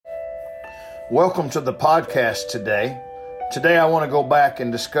Welcome to the podcast today. Today I want to go back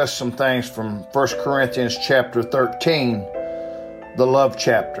and discuss some things from 1 Corinthians chapter 13, the love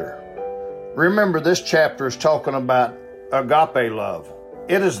chapter. Remember, this chapter is talking about agape love.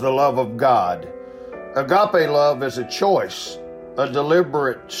 It is the love of God. Agape love is a choice, a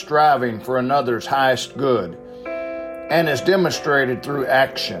deliberate striving for another's highest good, and is demonstrated through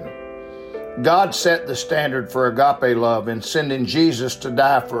action. God set the standard for agape love in sending Jesus to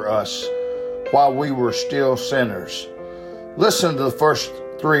die for us while we were still sinners. Listen to the first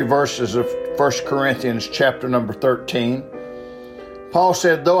 3 verses of 1 Corinthians chapter number 13. Paul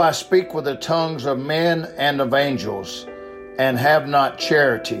said, "Though I speak with the tongues of men and of angels, and have not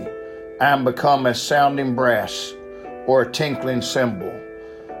charity, I am become as sounding brass, or a tinkling cymbal.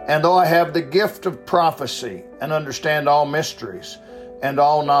 And though I have the gift of prophecy, and understand all mysteries, and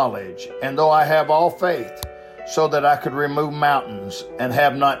all knowledge, and though I have all faith, so that I could remove mountains, and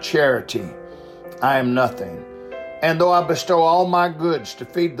have not charity, I am nothing. And though I bestow all my goods to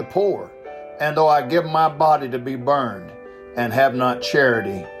feed the poor, and though I give my body to be burned, and have not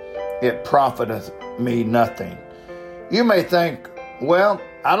charity, it profiteth me nothing." You may think, well,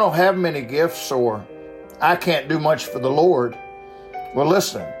 I don't have many gifts, or I can't do much for the Lord. Well,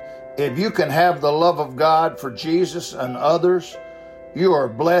 listen, if you can have the love of God for Jesus and others, you are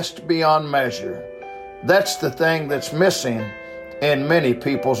blessed beyond measure. That's the thing that's missing in many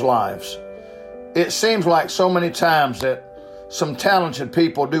people's lives. It seems like so many times that some talented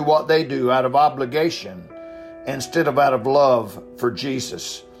people do what they do out of obligation instead of out of love for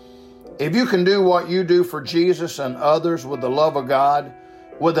Jesus. If you can do what you do for Jesus and others with the love of God,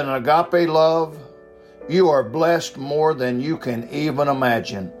 with an agape love, you are blessed more than you can even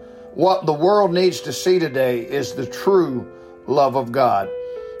imagine. What the world needs to see today is the true love of God.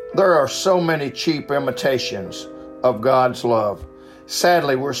 There are so many cheap imitations of God's love.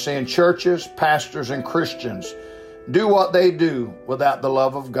 Sadly, we're seeing churches, pastors, and Christians do what they do without the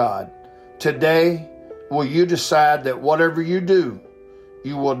love of God. Today, will you decide that whatever you do,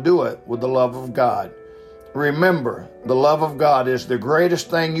 you will do it with the love of God? Remember, the love of God is the greatest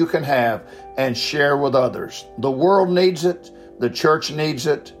thing you can have and share with others. The world needs it, the church needs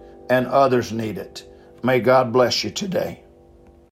it, and others need it. May God bless you today.